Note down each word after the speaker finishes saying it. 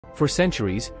For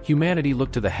centuries, humanity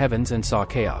looked to the heavens and saw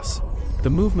chaos. The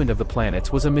movement of the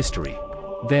planets was a mystery.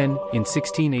 Then, in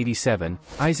 1687,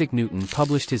 Isaac Newton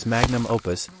published his magnum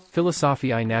opus,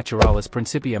 Philosophiae Naturalis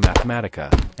Principia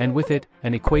Mathematica, and with it,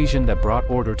 an equation that brought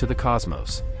order to the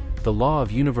cosmos. The Law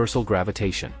of Universal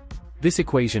Gravitation. This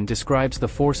equation describes the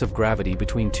force of gravity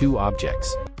between two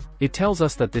objects. It tells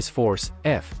us that this force,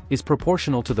 F, is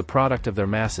proportional to the product of their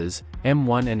masses,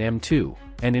 m1 and m2,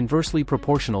 and inversely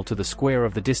proportional to the square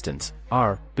of the distance,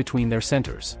 r, between their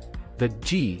centers. The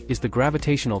g is the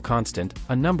gravitational constant,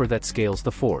 a number that scales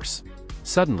the force.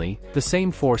 Suddenly, the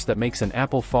same force that makes an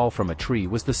apple fall from a tree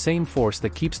was the same force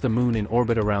that keeps the moon in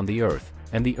orbit around the Earth,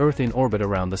 and the Earth in orbit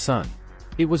around the Sun.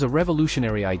 It was a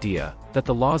revolutionary idea, that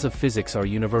the laws of physics are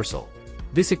universal.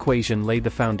 This equation laid the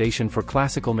foundation for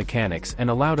classical mechanics and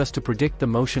allowed us to predict the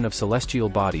motion of celestial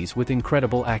bodies with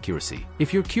incredible accuracy.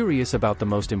 If you're curious about the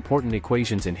most important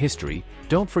equations in history,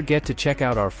 don't forget to check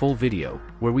out our full video,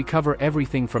 where we cover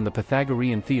everything from the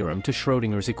Pythagorean theorem to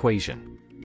Schrödinger's equation.